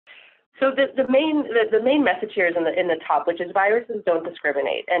So the main message here is in the top, which is viruses don't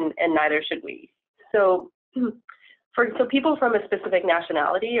discriminate, and neither should we. So so people from a specific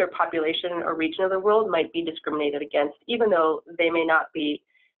nationality or population or region of the world might be discriminated against, even though they may not be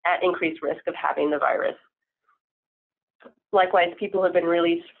at increased risk of having the virus. Likewise, people who have been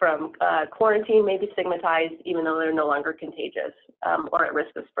released from quarantine may be stigmatized, even though they're no longer contagious or at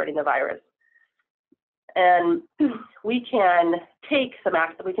risk of spreading the virus. And we can take an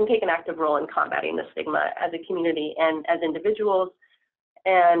active role in combating the stigma as a community and as individuals.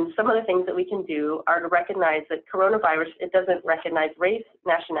 And some of the things that we can do are to recognize that coronavirus, it doesn't recognize race,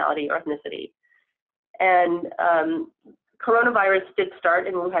 nationality, or ethnicity. And coronavirus did start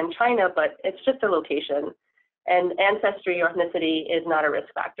in Wuhan, China, but it's just a location. And ancestry or ethnicity is not a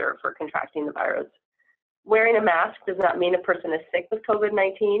risk factor for contracting the virus. Wearing a mask does not mean a person is sick with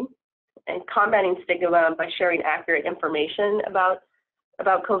COVID-19. And combating stigma by sharing accurate information about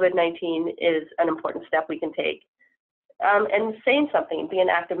COVID-19 is an important step we can take. And saying something, be an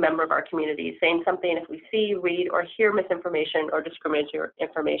active member of our community, saying something if we see, read, or hear misinformation or discriminatory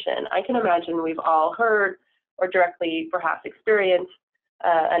information. I can imagine we've all heard or directly perhaps experienced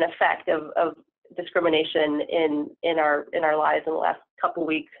an effect of discrimination in our lives in the last couple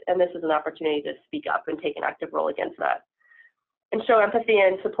weeks, and this is an opportunity to speak up and take an active role against that. And show empathy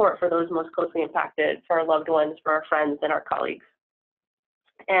and support for those most closely impacted, for our loved ones, for our friends and our colleagues.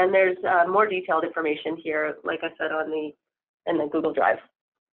 And there's more detailed information here, like I said, in the Google Drive.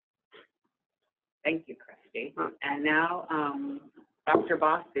 Thank you, Christy. And now Dr.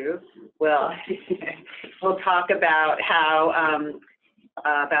 Basu will talk about how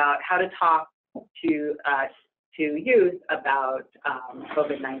to talk to youth about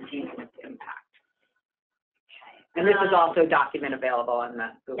COVID-19 and its impact. And this is also a document available on the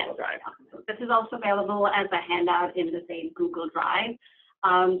Google Drive. This is also available as a handout in the same Google Drive.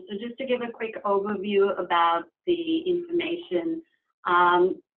 So just to give a quick overview about the information,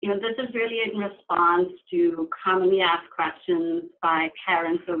 this is really in response to commonly asked questions by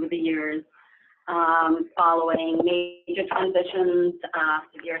parents over the years following major transitions,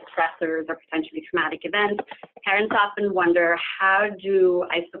 severe stressors, or potentially traumatic events. Parents often wonder, how do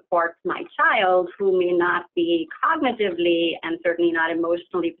I support my child who may not be cognitively and certainly not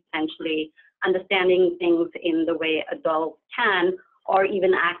emotionally potentially understanding things in the way adults can, or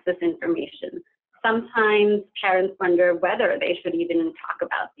even access information? Sometimes parents wonder whether they should even talk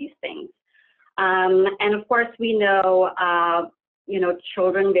about these things. And of course, we know,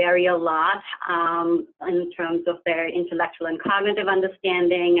 children vary a lot in terms of their intellectual and cognitive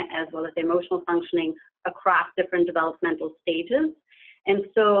understanding, as well as emotional functioning across different developmental stages. And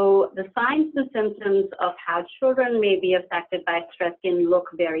so the signs and symptoms of how children may be affected by stress can look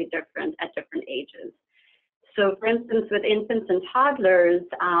very different at different ages. So for instance, with infants and toddlers,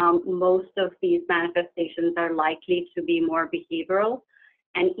 most of these manifestations are likely to be more behavioral.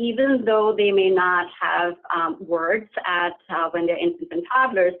 And even though they may not have words when they're infants and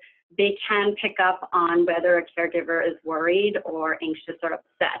toddlers, they can pick up on whether a caregiver is worried or anxious or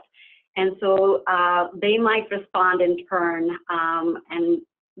upset. And so they might respond in turn and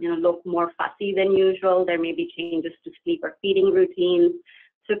look more fussy than usual. There may be changes to sleep or feeding routines.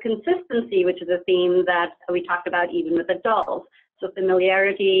 So consistency, which is a theme that we talked about even with adults. So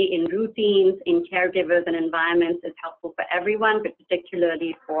familiarity in routines, in caregivers and environments is helpful for everyone, but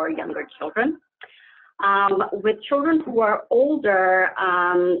particularly for younger children. With children who are older,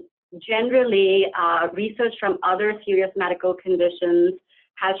 generally research from other serious medical conditions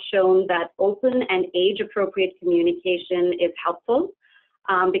has shown that open and age-appropriate communication is helpful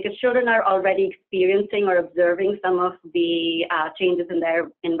because children are already experiencing or observing some of the changes in their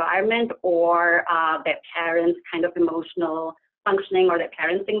environment or their parents' kind of emotional functioning or their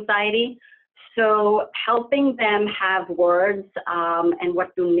parents' anxiety. So helping them have words and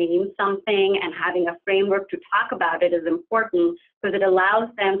what to name something and having a framework to talk about it is important because it allows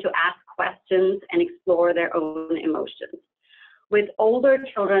them to ask questions and explore their own emotions. With older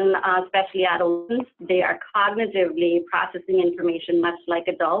children, especially adolescents, they are cognitively processing information much like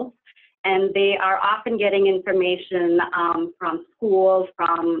adults, and they are often getting information from schools,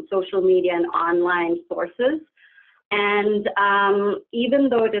 from social media and online sources. And even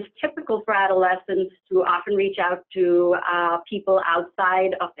though it is typical for adolescents to often reach out to people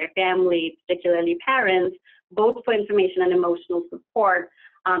outside of their family, particularly parents, both for information and emotional support,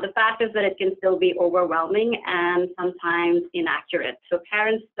 the fact is that it can still be overwhelming and sometimes inaccurate. So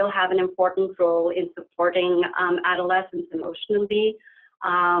parents still have an important role in supporting adolescents emotionally,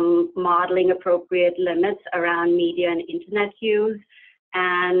 modeling appropriate limits around media and internet use,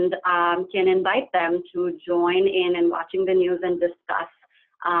 and can invite them to join in watching the news and discuss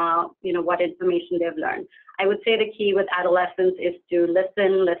what information they've learned. I would say the key with adolescents is to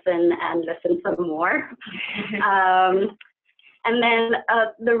listen, and listen some more. And then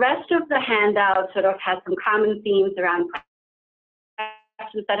the rest of the handout sort of has some common themes around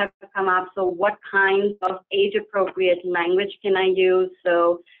questions that have come up. So what kinds of age-appropriate language can I use?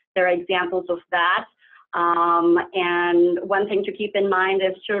 So there are examples of that. And one thing to keep in mind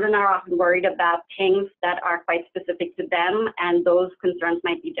is children are often worried about things that are quite specific to them, and those concerns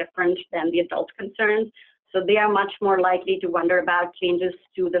might be different than the adult concerns. So they are much more likely to wonder about changes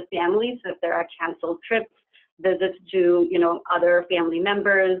to the family. So if there are canceled trips, visits to, other family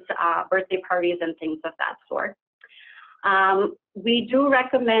members, birthday parties, and things of that sort. We do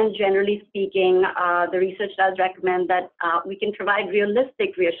recommend, generally speaking, the research does recommend that we can provide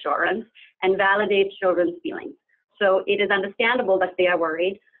realistic reassurance and validate children's feelings. So it is understandable that they are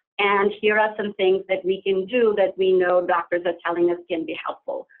worried, and here are some things that we can do that we know doctors are telling us can be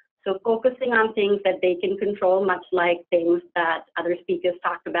helpful. So focusing on things that they can control, much like things that other speakers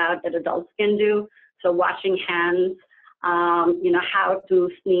talked about that adults can do. So washing hands, how to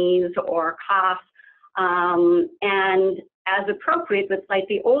sneeze or cough, and as appropriate with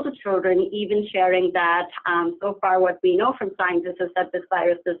slightly older children, even sharing that so far what we know from scientists is that this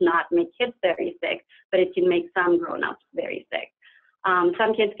virus does not make kids very sick, but it can make some grown-ups very sick.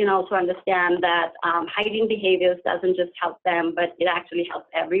 Some kids can also understand that hygiene behaviors doesn't just help them, but it actually helps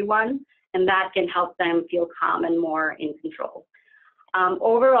everyone, and that can help them feel calm and more in control.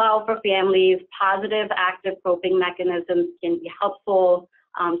 Overall, for families, positive active coping mechanisms can be helpful,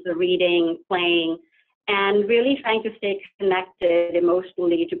 so reading, playing, and really trying to stay connected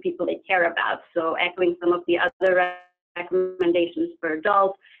emotionally to people they care about. So echoing some of the other recommendations for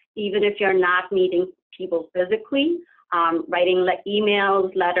adults, even if you're not meeting people physically, writing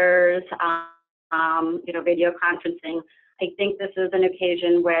emails, letters, video conferencing. I think this is an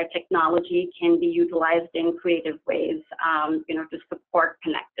occasion where technology can be utilized in creative ways, to support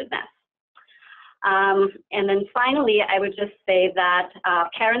connectedness. And then finally, I would just say that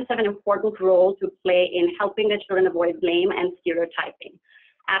parents have an important role to play in helping the children avoid blame and stereotyping,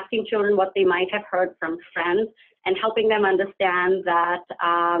 asking children what they might have heard from friends, and helping them understand that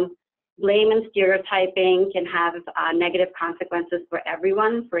blame and stereotyping can have negative consequences for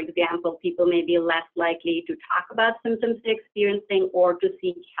everyone. For example, people may be less likely to talk about symptoms they're experiencing or to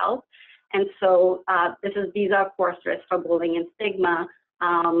seek help. And so these are, of course, risks for bullying and stigma,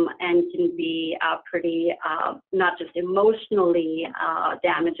 and can be pretty, not just emotionally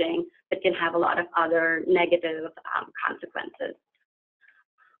damaging, but can have a lot of other negative consequences.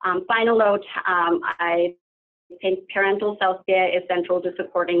 Final note, I think parental self-care is central to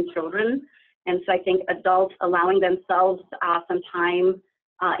supporting children. And so I think adults allowing themselves some time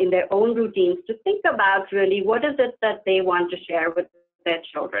in their own routines to think about really what is it that they want to share with their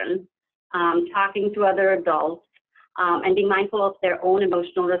children, talking to other adults, and being mindful of their own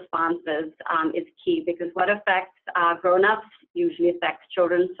emotional responses is key, because what affects grown-ups usually affects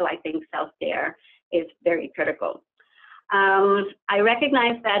children. So I think self-care is very critical. I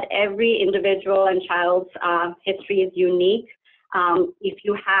recognize that every individual and child's history is unique. If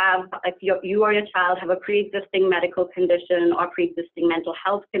you or your child have a pre-existing medical condition or pre-existing mental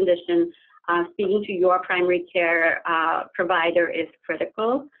health condition, speaking to your primary care provider is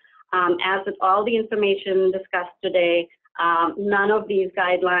critical. As with all the information discussed today, none of these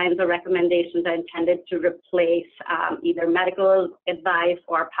guidelines or recommendations are intended to replace either medical advice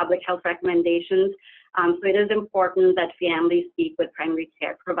or public health recommendations. So it is important that families speak with primary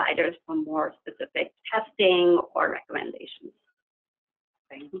care providers for more specific testing or recommendations.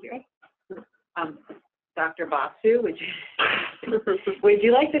 Thank you. Dr. Basu, would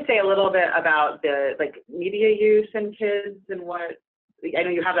you like to say a little bit about the media use in kids and what? I know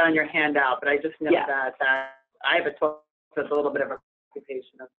you have that on your handout, but I just know that I have a 12, so it's a little bit of a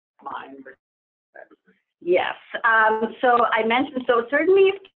occupation of mine. Yes. So I mentioned, so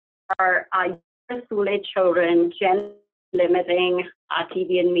certainly our school-age children, generally limiting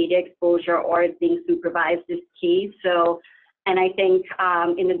TV and media exposure or being supervised is key. So, and I think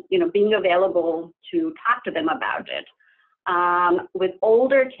being available to talk to them about it. With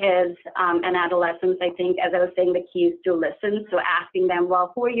older kids and adolescents, I think, as I was saying, the key is to listen. So asking them,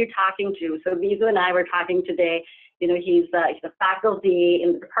 well, who are you talking to? So Bizu and I were talking today. He's a faculty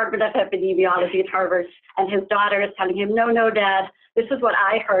in the Department of Epidemiology at Harvard, and his daughter is telling him, no, Dad, this is what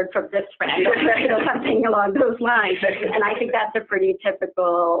I heard from this friend, or something along those lines. And I think that's a pretty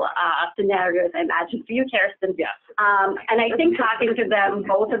typical scenario, as I imagine, for you, Karestan. Yeah. And I think talking to them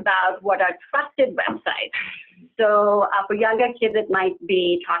both about what are trusted websites, So for younger kids, it might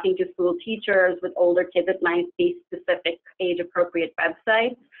be talking to school teachers. With older kids, it might be specific age-appropriate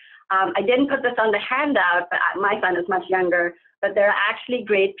websites. I didn't put this on the handout, but my son is much younger, but there are actually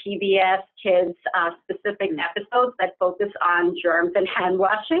great PBS Kids specific episodes that focus on germs and hand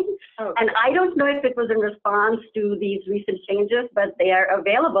washing. Oh, and I don't know if it was in response to these recent changes, but they are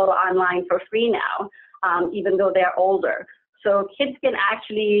available online for free now, even though they're older. So kids can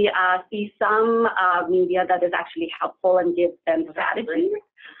actually see some media that is actually helpful and gives them strategies.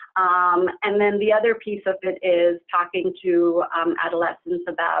 And then the other piece of it is talking to adolescents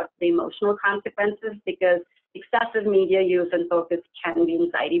about the emotional consequences, because excessive media use and focus can be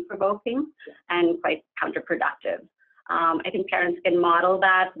anxiety-provoking and quite counterproductive. I think parents can model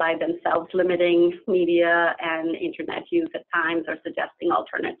that by themselves limiting media and internet use at times, or suggesting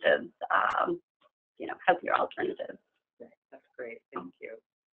alternatives, healthier alternatives. That's great, thank you.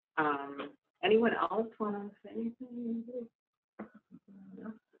 Anyone else want to say anything?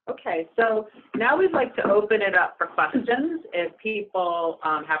 Okay, so now we'd like to open it up for questions. If people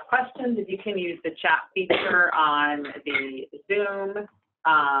have questions, if you can use the chat feature on the Zoom,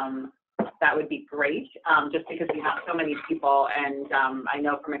 that would be great, just because we have so many people, and I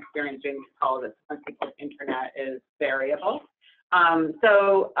know from experience doing these calls that some people's internet is variable.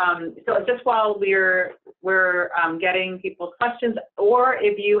 So just while we're getting people's questions, or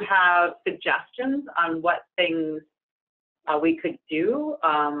if you have suggestions on what things we could do,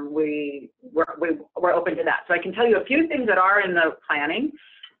 we're open to that. So I can tell you a few things that are in the planning.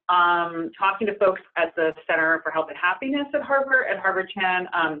 Talking to folks at the Center for Health and Happiness at Harvard Chan,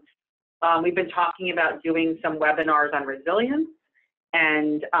 we've been talking about doing some webinars on resilience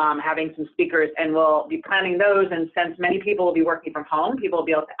and having some speakers, and we'll be planning those. And since many people will be working from home, people will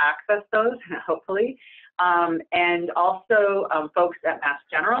be able to access those, hopefully. And also, folks at Mass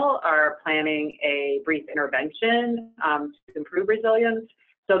General are planning a brief intervention to improve resilience.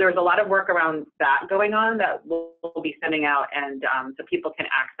 So there's a lot of work around that going on that we'll be sending out, and so people can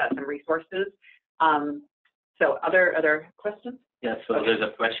access some resources. So other questions? Yeah, so there's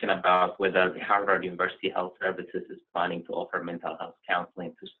a question about whether the Harvard University Health Services is planning to offer mental health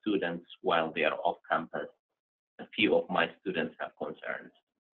counseling to students while they are off campus. A few of my students have concerns.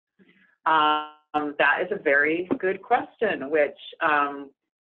 That is a very good question, which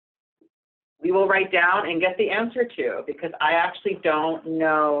we will write down and get the answer to, because I actually don't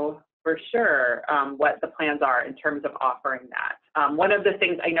know for sure what the plans are in terms of offering that. One of the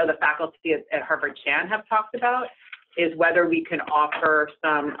things I know the faculty at Harvard Chan have talked about is whether we can offer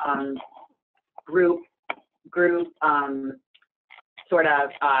some group sort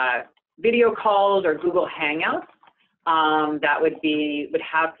of video calls or Google Hangouts that would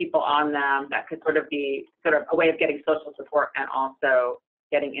have people on them that could sort of be a way of getting social support and also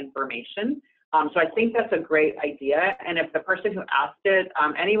getting information. So I think that's a great idea. And if the person who asked it,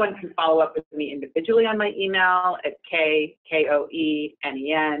 anyone can follow up with me individually on my email at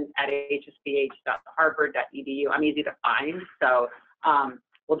koenen@hsbh.harvard.edu. I'm easy to find, so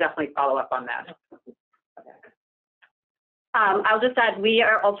we'll definitely follow up on that. I'll just add, we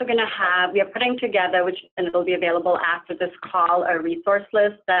are also going to we are putting together, and it'll be available after this call, a resource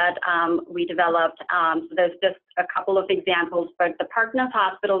list that we developed. So there's just a couple of examples, but the Partners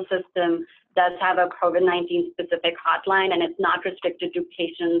Hospital System does have a COVID-19 specific hotline, and it's not restricted to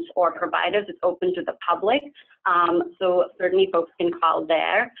patients or providers. It's open to the public. So certainly folks can call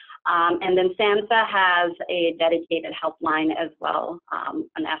there. And then SAMHSA has a dedicated helpline as well,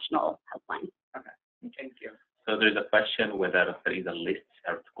 a national helpline. Okay, thank you. So there's a question whether there is a list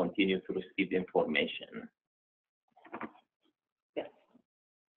to continue to receive information. Yes.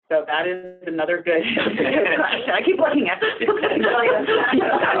 So that is another good question. I keep looking at this.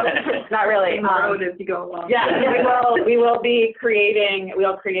 Not really. As you go along. Yeah, we'll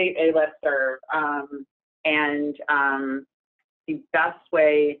create a listserv, and the best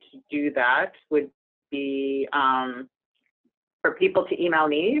way to do that would be for people to email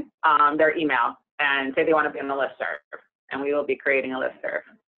me their email and say they want to be on the listserv, and we will be creating a listserv.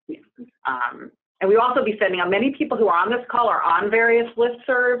 And we will also be sending out, many people who are on this call are on various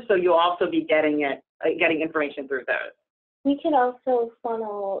listservs, so you'll also be getting information through those. We can also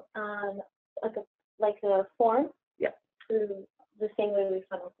funnel like a form. Yeah. Through the same way we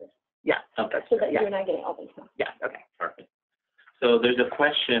funnel this. Yeah. Okay. So that you're not getting all the stuff. Yeah. Okay. Perfect. So there's a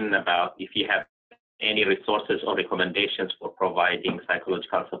question about if you have any resources or recommendations for providing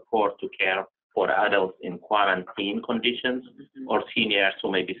psychological support to care for adults in quarantine conditions, or seniors who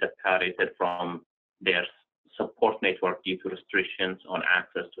may be separated from their support network due to restrictions on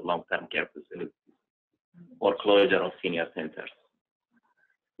access to long-term care facilities or closure of senior centers.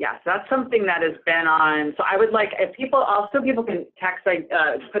 yeah, so that's something that has been on. So I would like, if people can text,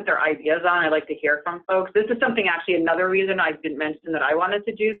 put their ideas on. I'd like to hear from folks. This is something, actually, another reason I didn't mention that I wanted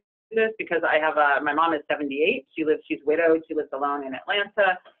to do this, because I have my mom is 78. She's widowed. She lives alone in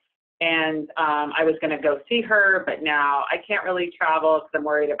Atlanta. And I was going to go see her, but now I can't really travel because I'm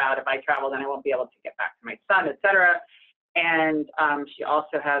worried about if I travel, then I won't be able to get back to my son, et cetera. And she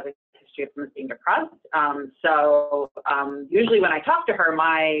also has a history of being depressed. So usually when I talk to her,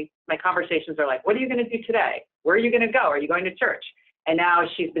 my conversations are like, what are you going to do today? Where are you going to go? Are you going to church? And now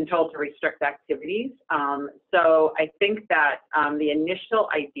she's been told to restrict activities. So I think that the initial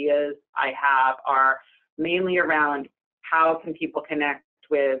ideas I have are mainly around how can people connect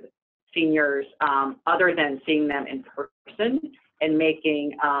with seniors other than seeing them in person, and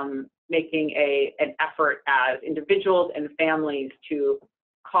making an effort as individuals and families to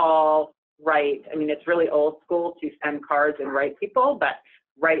call, write. I mean, it's really old school to send cards and write people, but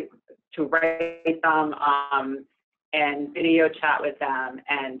write them and video chat with them,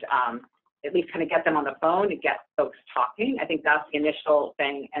 and at least kind of get them on the phone to get folks talking. I think that's the initial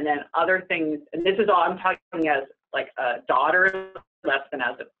thing. And then other things, and this is all I'm talking as like a daughter, less than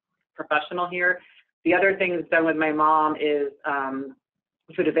as a professional here. The other things done with my mom is,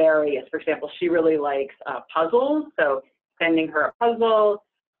 which would vary, is, for example, she really likes puzzles. So sending her a puzzle,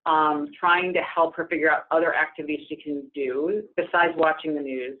 trying to help her figure out other activities she can do besides watching the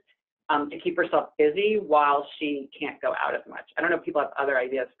news, to keep herself busy while she can't go out as much. I don't know if people have other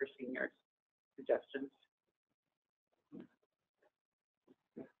ideas for seniors, suggestions.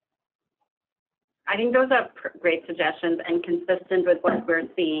 I think those are great suggestions and consistent with what we're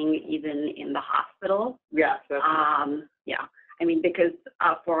seeing even in the hospital. Yeah. Yeah. I mean, because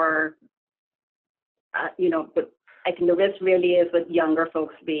you know, but I think the risk really is with younger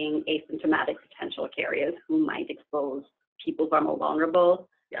folks being asymptomatic potential carriers who might expose people who are more vulnerable.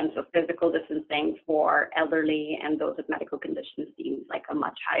 Yeah. And so physical distancing for elderly and those with medical conditions seems like a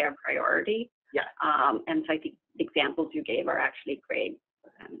much higher priority. Yeah. And so I think the examples you gave are actually great.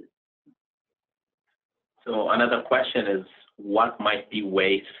 So another question is, what might be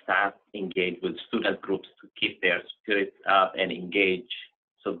ways staff engage with student groups to keep their spirits up and engage,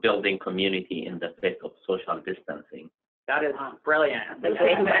 so building community in the face of social distancing? That is brilliant. So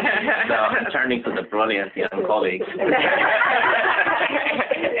turning to the brilliant young colleagues.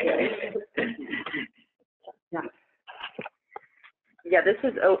 Yeah, this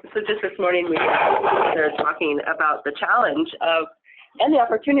is, so just this morning we were talking about the challenge of, and the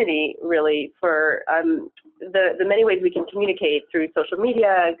opportunity really for the many ways we can communicate through social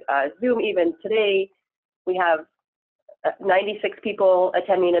media, Zoom. Even today, we have 96 people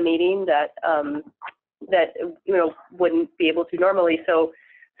attending a meeting that you know wouldn't be able to normally. So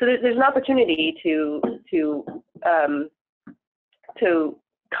there's an opportunity to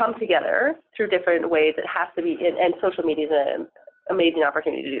come together through different ways. It has to be, and social media is an amazing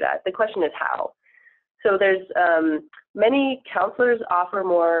opportunity to do that. The question is how. So there's many counselors offer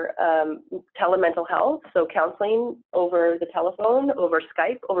more telemental health, so counseling over the telephone, over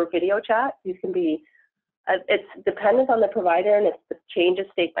Skype, over video chat. These can be, it's dependent on the provider, and it changes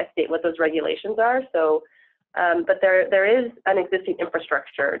state by state what those regulations are. So, but there is an existing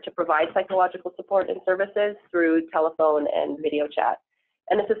infrastructure to provide psychological support and services through telephone and video chat.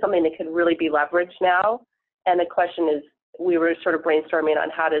 And this is something that could really be leveraged now. And the question is, we were sort of brainstorming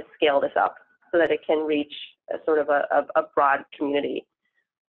on how to scale this up so that it can reach a sort of a broad community.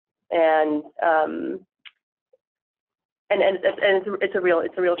 And it's a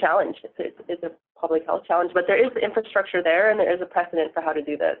real challenge. It's a public health challenge, but there is infrastructure there, and there is a precedent for how to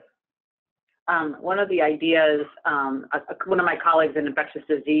do this. One of the ideas one of my colleagues in infectious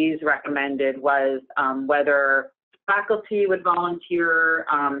disease recommended was whether faculty would volunteer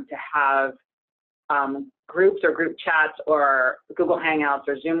to have groups or group chats or Google Hangouts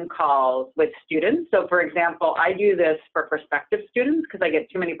or Zoom calls with students. So for example, I do this for prospective students because I get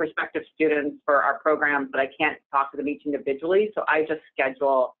too many prospective students for our programs, but I can't talk to them each individually. So I just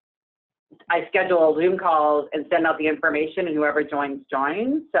schedule Zoom calls and send out the information, and whoever joins.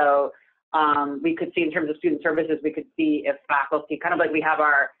 So we could see, in terms of student services, we could see if faculty, kind of like we have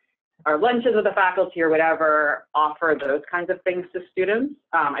our lunches with the faculty or whatever, offer those kinds of things to students.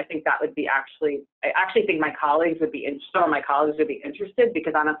 I think that would be I actually think my colleagues would be, some of my colleagues would be interested,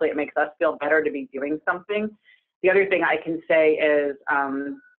 because honestly, it makes us feel better to be doing something. The other thing I can say is,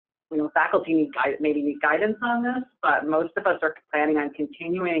 you know, faculty maybe need guidance on this, but most of us are planning on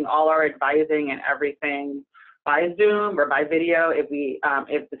continuing all our advising and everything by Zoom or by video if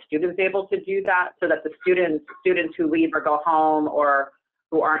the student's able to do that, so that the students who leave or go home or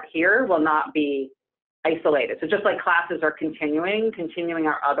who aren't here will not be isolated. So just like classes are continuing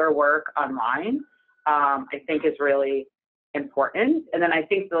our other work online, I think is really important. And then I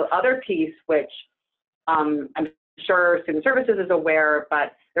think the other piece, which I'm sure Student Services is aware,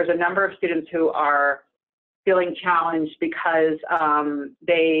 but there's a number of students who are feeling challenged because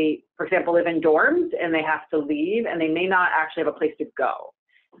they, for example, live in dorms and they have to leave and they may not actually have a place to go.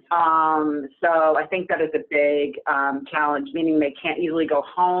 So I think that is a big challenge, meaning they can't easily go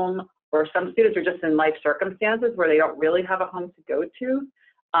home, or some students are just in life circumstances where they don't really have a home to go to.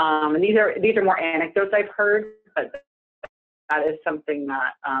 And these are more anecdotes I've heard, but that is something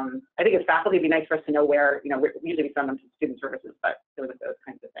that I think as faculty, it'd be nice for us to know where, we usually send them to Student Services, but those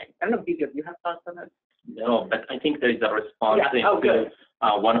kinds of things. I don't know, Bizu, do you have thoughts on this? No, but I think there is a response to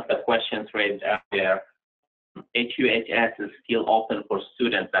one of the questions raised earlier. HUHS is still open for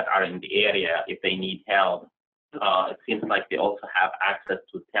students that are in the area if they need help. It seems like they also have access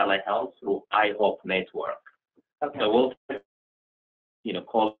to telehealth through iHope network. Okay. So we'll,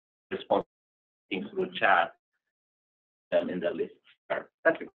 call response things through chat them in the list.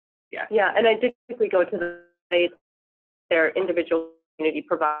 That's Yeah, and I think we go to their individual community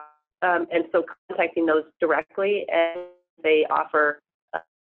provider, and so contacting those directly, and they offer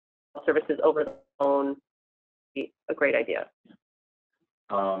services over the phone, a great idea.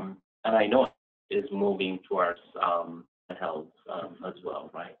 And I know is moving towards health as well,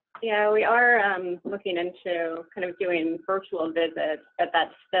 right? Yeah, we are looking into kind of doing virtual visits, but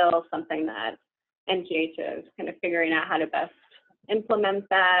that's still something that NGH is kind of figuring out how to best implement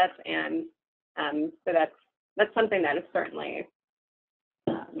that, and so that's something that is certainly.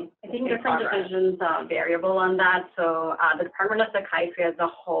 I think different divisions are variable on that. So the Department of Psychiatry as a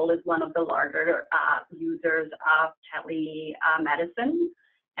whole is one of the larger users of telemedicine.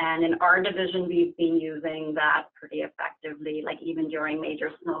 And in our division, we've been using that pretty effectively, like even during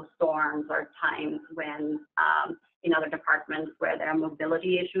major snowstorms or times when in other departments where there are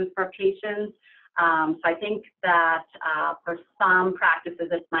mobility issues for patients. So I think that for some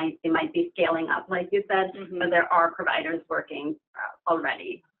practices, they might be scaling up, like you said, but there are providers working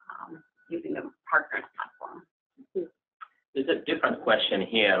already using the partners platform. There's a different question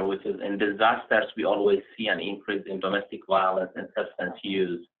here, which is in disasters, we always see an increase in domestic violence and substance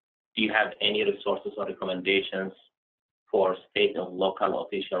use. Do you have any resources or recommendations for state and local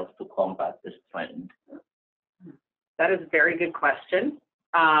officials to combat this trend? That is a very good question.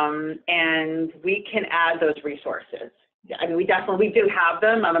 And we can add those resources. I mean, we do have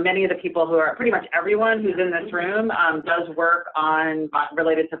them. Many of the people who are, pretty much everyone who's in this room does work on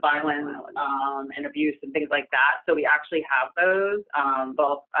related to violence and abuse and things like that. So we actually have those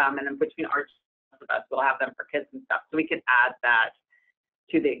both, and then between Archana Basu, we'll have them for kids and stuff. So we could add that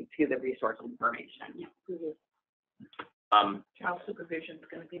to the resource information. Child supervision is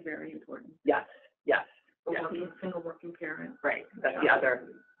going to be very important. Yes. Single working parent. Right. That's the other.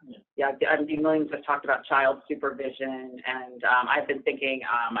 Yeah, Williams just talked about child supervision, and I've been thinking,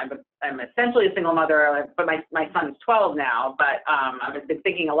 I'm essentially a single mother, but my son's 12 now, but I've been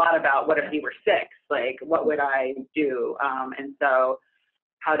thinking a lot about what if he were 6, like what would I do? And so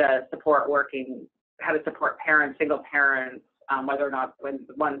how to support parents, single parents, whether or not when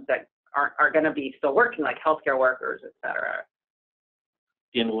the ones that are going to be still working, like healthcare workers, et cetera.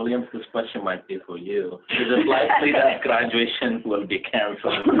 Dean Williams, this question might be for you. Is it likely that graduation will be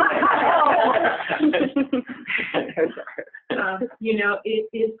canceled? It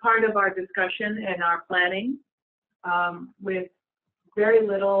is part of our discussion and our planning with very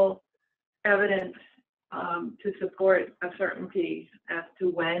little evidence to support a certainty as to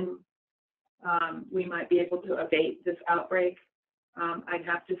when we might be able to abate this outbreak. I'd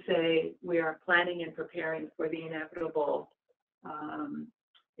have to say we are planning and preparing for the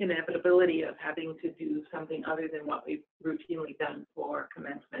inevitability of having to do something other than what we've routinely done for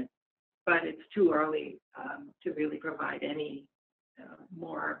commencement. But it's too early to really provide any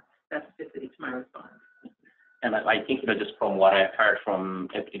more specificity to my response. And I think, just from what I've heard from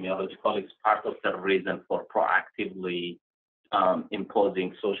epidemiology colleagues, part of the reason for proactively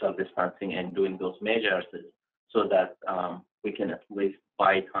imposing social distancing and doing those measures is so that we can at least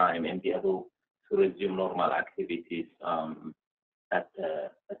buy time and be able to resume normal activities at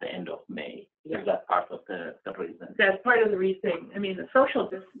the end of May. Yeah. Is that part of the reason? That's part of the reason. I mean, the social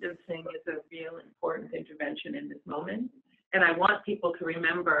distancing is a real important intervention in this moment. And I want people to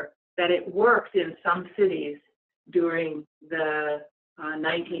remember that it worked in some cities during the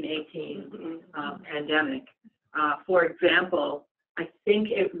 1918 pandemic. For example, I think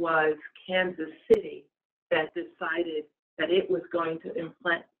it was Kansas City that decided that it was going to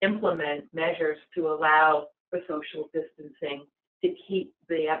implement measures to allow for social distancing to keep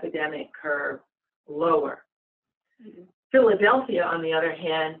the epidemic curve lower. Philadelphia, on the other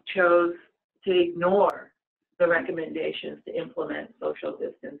hand, chose to ignore the recommendations to implement social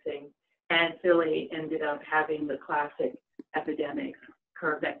distancing, and Philly ended up having the classic epidemic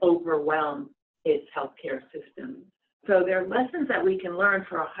curve that overwhelmed its healthcare system. So there are lessons that we can learn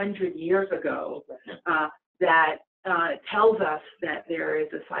for 100 years ago that tells us that there is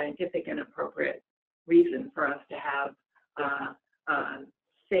a scientific and appropriate reason for us to have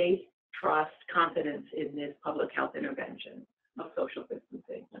faith, trust, confidence in this public health intervention of social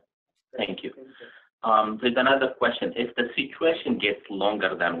distancing. Thank you. There's another question. If the situation gets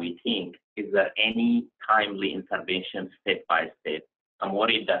longer than we think, is there any timely intervention step by step? I'm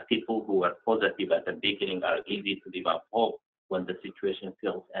worried that people who were positive at the beginning are easy to give up hope when the situation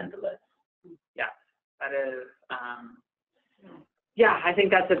feels endless. Yeah, that is, yeah, I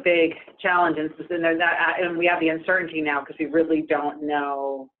think that's a big challenge, and we have the uncertainty now because we really don't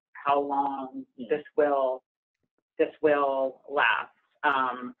know how long this will last.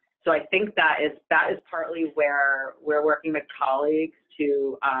 So I think that is partly where we're working with colleagues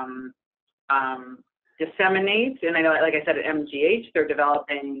to disseminate. And I know, like I said, at MGH, they're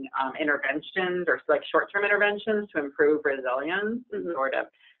developing interventions or like short-term interventions to improve resilience, sort of,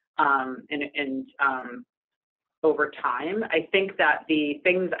 and over time. I think that the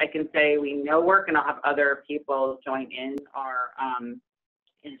things I can say we know work, and I'll have other people join in, are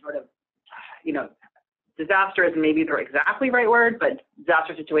in sort of, disaster is maybe the exactly right word, but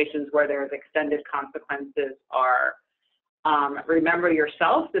disaster situations where there's extended consequences are remember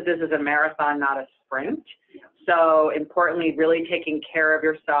yourself that this is a marathon, not a sprint. So importantly, really taking care of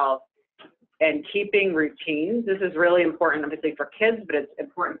yourself and keeping routines. This is really important, obviously, for kids, but it's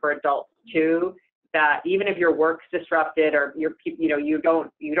important for adults too, that even if your work's disrupted or you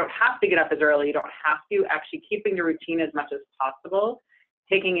don't have to get up as early, you don't have to, actually keeping your routine as much as possible.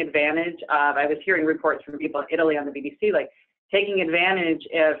 Taking advantage of, I was hearing reports from people in Italy on the BBC, like taking advantage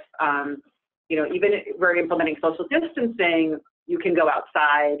if, even if we're implementing social distancing, you can go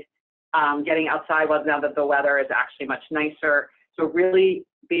outside, getting outside now that the weather is actually much nicer. So really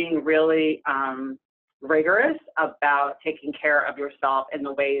being really rigorous about taking care of yourself in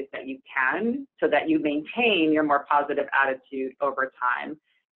the ways that you can so that you maintain your more positive attitude over time.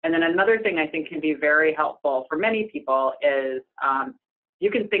 And then another thing I think can be very helpful for many people is you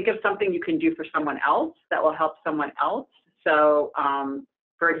can think of something you can do for someone else that will help someone else. So,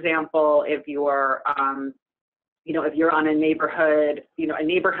 for example, if you're, if you're on a neighborhood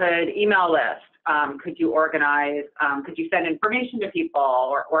email list, could you organize? Could you send information to people,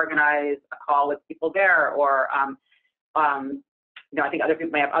 or organize a call with people there? Or, I think other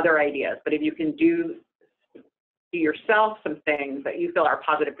people may have other ideas. But if you can do yourself some things that you feel are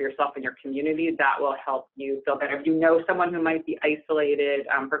positive for yourself and your community, that will help you feel better. If you know someone who might be isolated,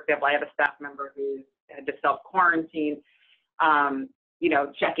 for example, I have a staff member who had to self-quarantine,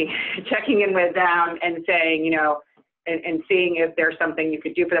 checking in with them and saying, and seeing if there's something you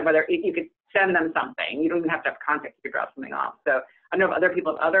could do for them, whether you could send them something. You don't even have to have context to figure out something off. So I know if other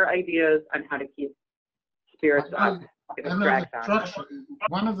people have other ideas on how to keep spirits up. Structure.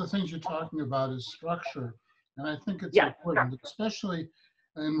 One of the things you're talking about is structure. And I think it's important, especially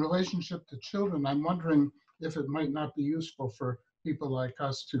in relationship to children. I'm wondering if it might not be useful for people like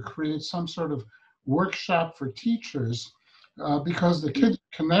us to create some sort of workshop for teachers, because the kids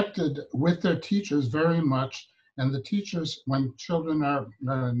are connected with their teachers very much. And the teachers, when children are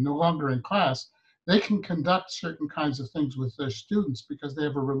no longer in class, they can conduct certain kinds of things with their students because they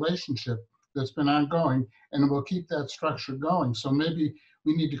have a relationship that's been ongoing, and it will keep that structure going. So maybe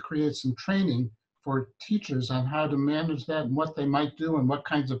we need to create some training for teachers on how to manage that and what they might do and what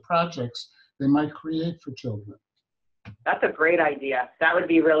kinds of projects they might create for children. That's a great idea. That would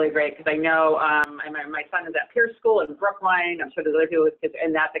be really great, because I know my son is at Pierce School in Brookline. I'm sure there's other people with kids,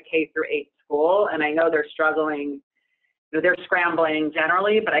 and that's a K-8 school. And I know they're struggling, they're scrambling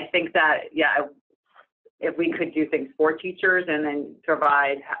generally, but I think that, if we could do things for teachers and then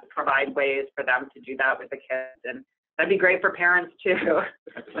provide ways for them to do that with the kids, and that'd be great for parents too.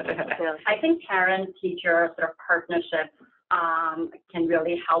 I think parent-teacher sort of partnerships can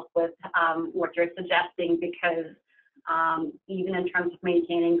really help with what you're suggesting, because even in terms of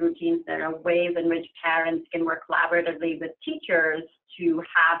maintaining routines, there are ways in which parents can work collaboratively with teachers to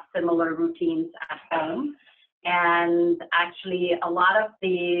have similar routines at home. And actually, a lot of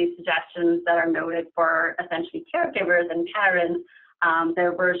the suggestions that are noted for essentially caregivers and parents,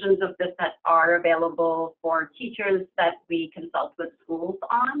 there are versions of this that are available for teachers that we consult with schools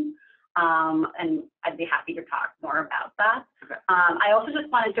on. And I'd be happy to talk more about that. Okay. I also just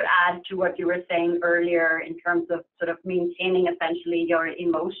wanted to add to what you were saying earlier in terms of sort of maintaining essentially your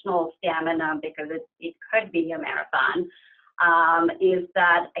emotional stamina, because it could be a marathon, is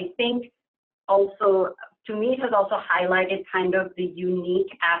that I think also, to me, it has also highlighted kind of the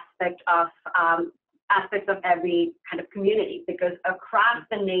unique aspects of every kind of community, because across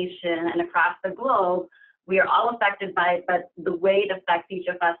the nation and across the globe, we are all affected by it, but the way it affects each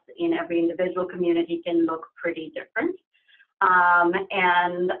of us in every individual community can look pretty different.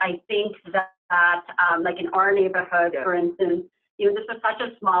 And I think that like in our neighborhood, for instance, this was such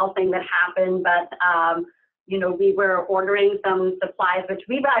a small thing that happened, but we were ordering some supplies, which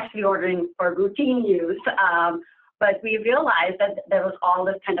we were actually ordering for routine use. But we realized that there was all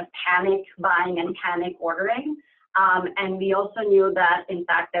this kind of panic buying and panic ordering. And we also knew that, in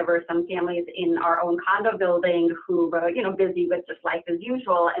fact, there were some families in our own condo building who were, busy with just life as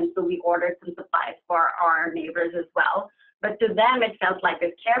usual. And so we ordered some supplies for our neighbors as well. But to them, it felt like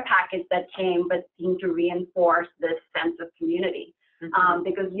this care package that came, but seemed to reinforce this sense of community.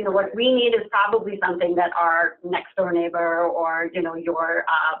 Because, what we need is probably something that our next door neighbor or, your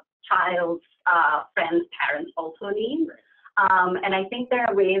child's friend's parents also need. And I think there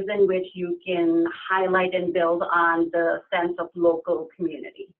are ways in which you can highlight and build on the sense of local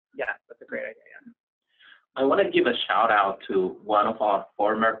community. Yeah, that's a great idea. I want to give a shout out to one of our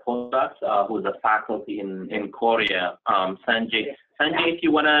former postdocs who's a faculty in Korea, Sanjay. Sanjay, if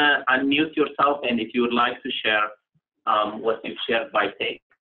you want to unmute yourself and if you would like to share what you've shared by text.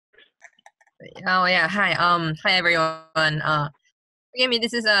 Oh yeah, hi. Hi everyone. Forgive me.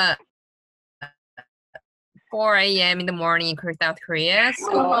 This is 4 a.m. in the morning in South Korea,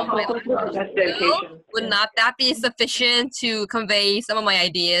 so That's dedication. would not that be sufficient to convey some of my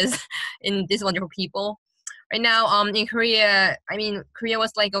ideas in these wonderful people? Right now, in Korea, Korea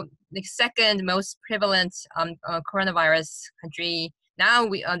was like the second most prevalent coronavirus country. Now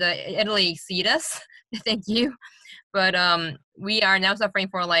Italy exceed us. Thank you, but we are now suffering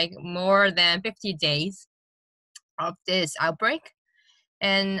for like more than 50 days of this outbreak,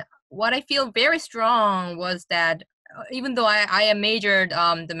 and what I feel very strong was that even though I am majored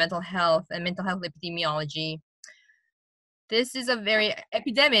the mental health epidemiology, this is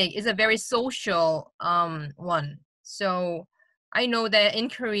epidemic is a very social one. So I know that in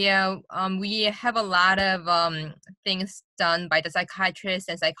Korea, we have a lot of things done by the psychiatrists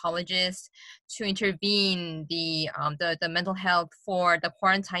and psychologists to intervene the mental health for the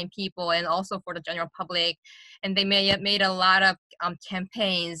quarantine people and also for the general public. And they made a lot of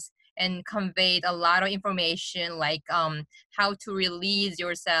campaigns and conveyed a lot of information like how to release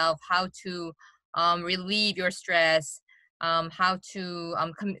yourself, how to relieve your stress, how to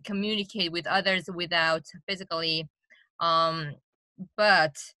communicate with others without physically.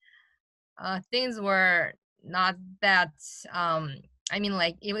 But things were not that,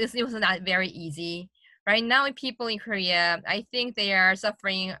 it was not very easy. Right now, people in Korea, I think they are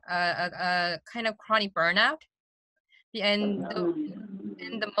suffering a kind of chronic burnout. And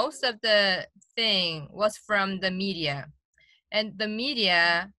the most of the thing was from the media. And the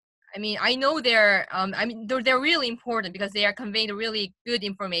media, I know they're really important because they are conveying really good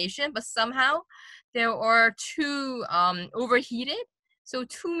information, but somehow they are too overheated. So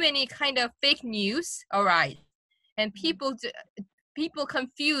too many kind of fake news arise, and people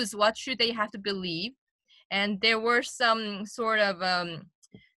confuse what should they have to believe, and there were some sort of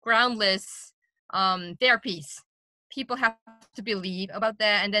groundless therapies. People have to believe about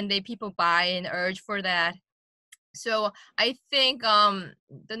that, and then people buy and urge for that. So I think the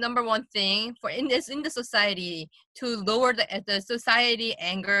number one thing in the society to lower the society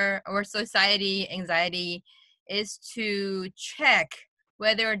anger or society anxiety is to check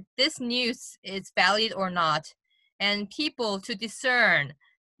whether this news is valid or not, and people to discern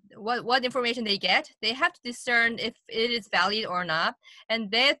what information they get. They have to discern if it is valid or not,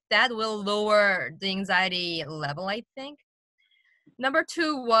 and that will lower the anxiety level, I think. Number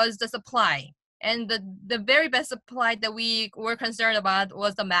two was the supply. And the very best supply that we were concerned about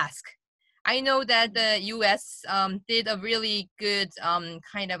was the mask. I know that the U.S. Did a really good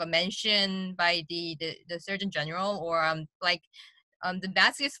kind of a mention by the Surgeon General, or the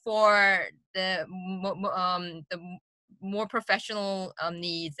mask is for the more professional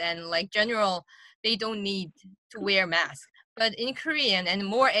needs, and like general, they don't need to wear masks. But in Korean and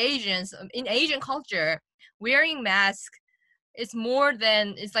more Asians, in Asian culture, wearing mask is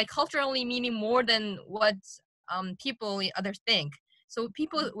like culturally meaning more than what others think. So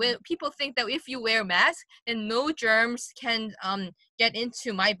people think that if you wear mask, then no germs can get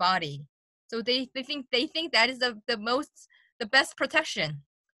into my body. So they think that is the best protection.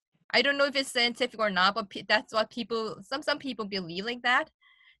 I don't know if it's scientific or not, but that's what people, some people believe like that.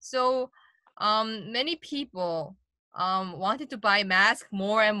 So many people wanted to buy masks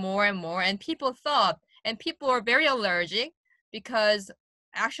more and more and more, and people thought, and people were very allergic because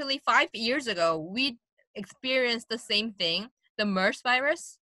actually 5 years ago, we experienced the same thing, the MERS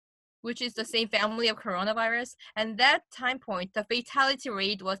virus, which is the same family of coronavirus. And that time point, the fatality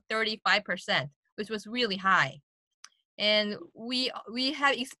rate was 35%, which was really high. And we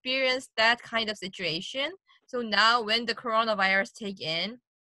have experienced that kind of situation. So now when the coronavirus take in,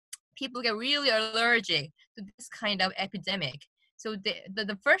 people get really allergic to this kind of epidemic. So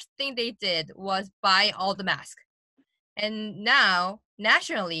the first thing they did was buy all the masks. And now,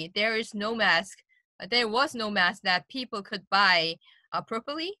 nationally, there is no mask. There was no mask that people could buy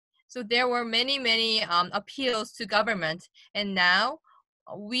properly. So there were many appeals to government. And now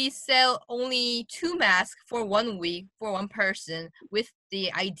we sell only 2 masks for 1 week for one person with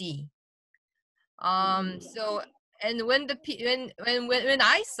the ID. So, and when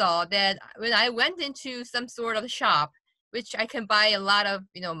I saw that, when I went into some sort of shop, which I can buy a lot of,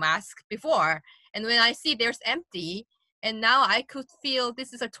 masks before, and when I see there's empty, and now I could feel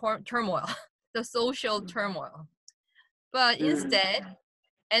this is a turmoil, the social turmoil. But instead,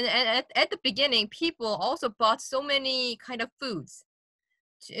 and at the beginning, people also bought so many kind of foods,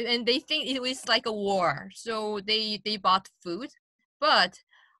 and they think it was like a war, so they bought food, but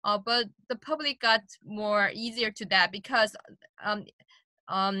the public got more easier to that because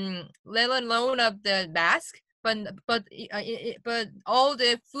let alone of the mask, but all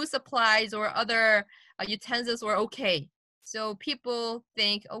the food supplies or other utensils were okay. So people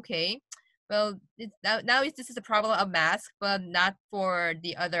think, okay, well, now this is a problem of mask, but not for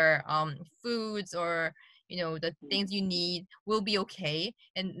the other foods or the things you need will be okay,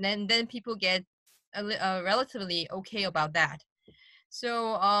 and then people get relatively okay about that.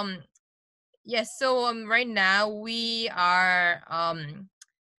 So yes, so right now we are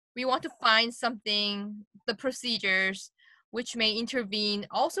we want to find something, the procedures which may intervene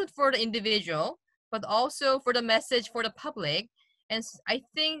also for the individual, but also for the message for the public. And I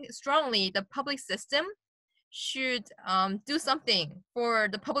think strongly the public system should do something for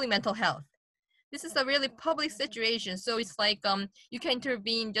the public mental health. This is a really public situation, so it's like you can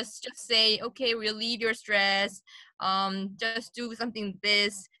intervene, just say, okay, relieve your stress, just do something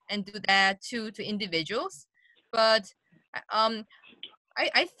this and do that to individuals. But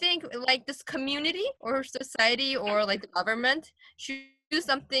I think like this community or society or like the government should do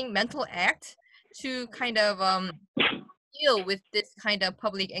something mental act to kind of deal with this kind of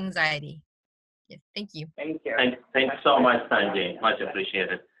public anxiety. Yes, thank you. Thank you. Thanks so much, Sanjay. Much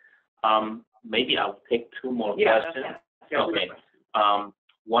appreciated. Maybe I'll take 2 more questions. Yeah. Okay.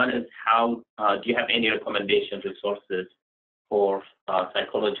 One is how do you have any recommendation resources for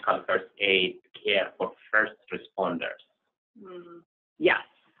psychological first aid care for first responders? Yes,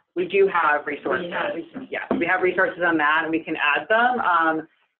 we do have resources. Yes, we have resources on that, and we can add them.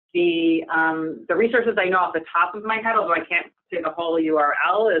 The resources I know off the top of my head, although I can't say the whole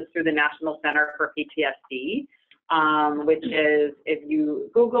URL, is through the National Center for PTSD, which is, if you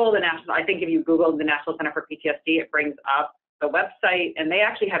Google if you Google the National Center for PTSD, it brings up the website, and they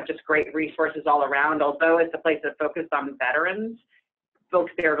actually have just great resources all around. Although it's a place that focuses on veterans,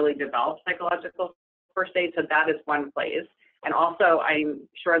 folks there really develop psychological first aid, so that is one place. And also, I'm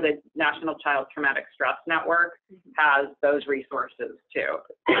sure the National Child Traumatic Stress Network has those resources too.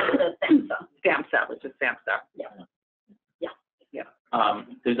 SAMHSA, which is SAMHSA.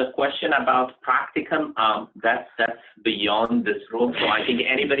 There's a question about practicum. That's beyond this room. So I think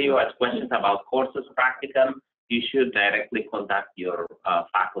anybody who has questions about courses practicum, you should directly contact your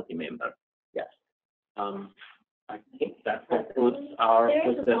faculty member. Yes. I think that concludes our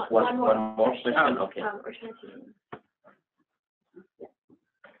question. One more question. Okay.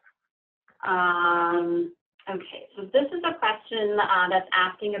 Okay, so this is a question that's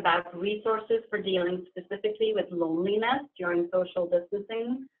asking about resources for dealing specifically with loneliness during social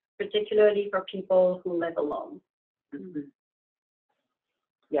distancing, particularly for people who live alone.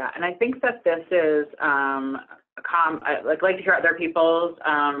 Yeah, and I think that this is I'd like to hear other people's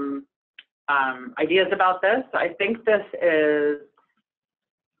ideas about this. I think this is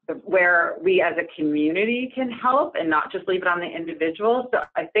where we as a community can help and not just leave it on the individual. So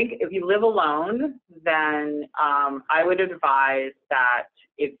I think if you live alone, then I would advise that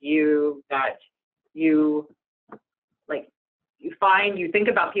if you think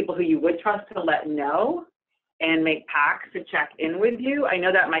about people who you would trust to let know and make pacts to check in with you. I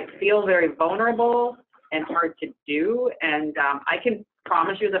know that might feel very vulnerable and hard to do, and I can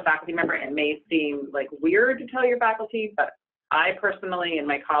promise you as a faculty member, it may seem like weird to tell your faculty, but I personally and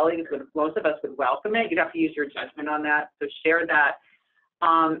my colleagues, most of us would welcome it. You'd have to use your judgment on that, so share that.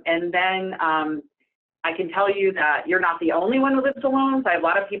 And then I can tell you that you're not the only one who lives alone. So I have a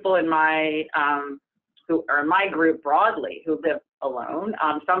lot of people in my, who are in my group broadly who live alone,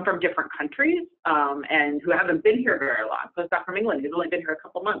 some from different countries and who haven't been here very long. So it's not from England, who's only been here a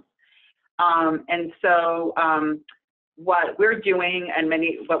couple months. And so what we're doing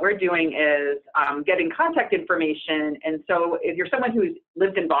is getting contact information. And so if you're someone who's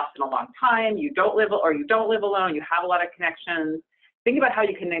lived in Boston a long time, you don't live alone, you have a lot of connections, think about how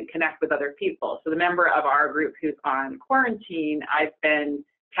you can connect with other people. So the member of our group who's on quarantine, I've been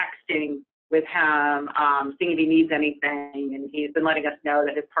texting with him, seeing if he needs anything, and he's been letting us know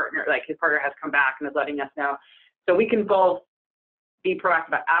that his partner has come back and is letting us know. So we can both be proactive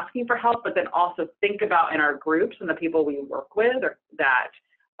about asking for help, but then also think about in our groups and the people we work with that,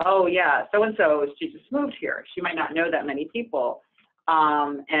 oh yeah, so-and-so, she just moved here. She might not know that many people.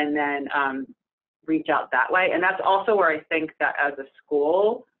 And then reach out that way. And that's also where I think that as a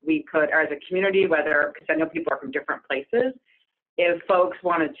school, we could, or as a community, whether, because I know people are from different places, if folks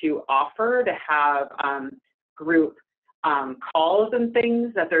wanted to offer to have group calls and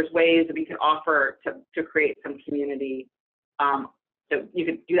things, that there's ways that we could offer to create some community. So you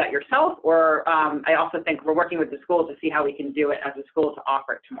could do that yourself, or I also think we're working with the school to see how we can do it as a school to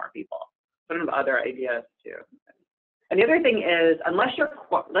offer it to more people. Some of the other ideas too. And the other thing is, unless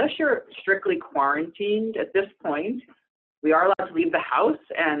you're strictly quarantined at this point, we are allowed to leave the house.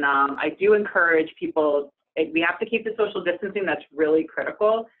 And I do encourage people, we have to keep the social distancing, that's really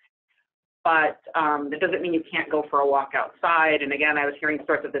critical. But that doesn't mean you can't go for a walk outside. And again, I was hearing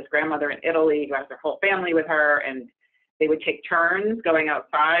stories of this grandmother in Italy who has their whole family with her, and they would take turns going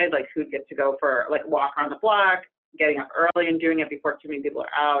outside, like who'd get to go for like walk around the block, getting up early and doing it before too many people are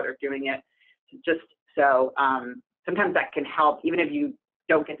out, or doing it just so sometimes that can help. Even if you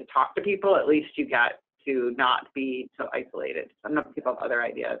don't get to talk to people, at least you get to not be so isolated. Some people have other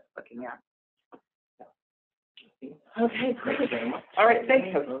ideas looking at. Okay, great. All right,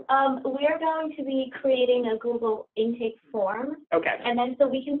 thanks. We're going to be creating a Google intake form. Okay. And then so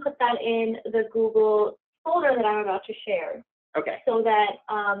we can put that in the Google folder that I'm about to share. Okay. So that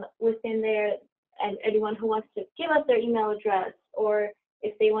within there, and anyone who wants to give us their email address, or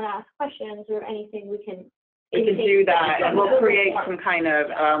if they want to ask questions or anything, we can do that, and we'll create some kind of,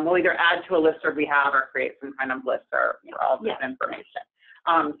 we'll either add to a listserv we have or create some kind of listserv for all this information.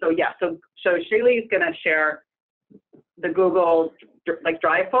 So Shaylee is going to share the Google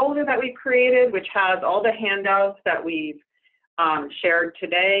Drive folder that we've created, which has all the handouts that we've shared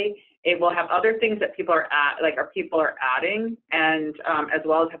today. It will have other things that people are adding, and as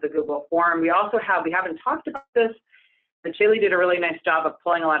well as have the Google form. We also have, we haven't talked about this, but Shaylee did a really nice job of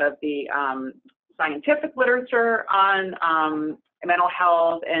pulling a lot of the scientific literature on mental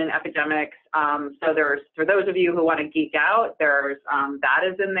health and epidemics. So there's, for those of you who want to geek out, there's that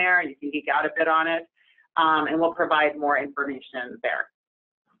is in there, and you can geek out a bit on it, and we'll provide more information there.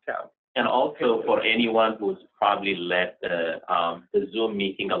 So. And also for anyone who's probably led the Zoom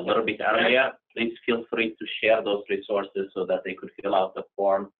meeting a little bit earlier, please feel free to share those resources so that they could fill out the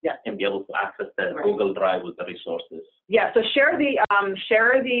form and be able to access the Google Drive with the resources. Yeah, so share the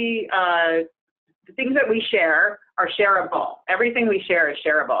things that we share are shareable. Everything we share is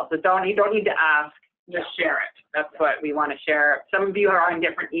shareable. So you don't need to ask, just share it. That's what we want to share. Some of you are on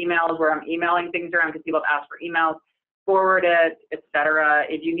different emails where I'm emailing things around because people have asked for emails. Forward it, etc.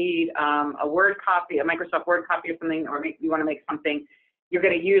 If you need a Word copy, a Microsoft Word copy of something, or you want to make something, you're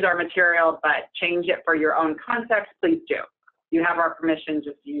going to use our material, but change it for your own context, please do. You have our permission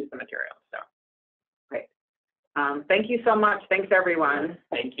just to use the material. So, great. Thank you so much. Thanks, everyone.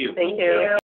 Thank you. Thank you.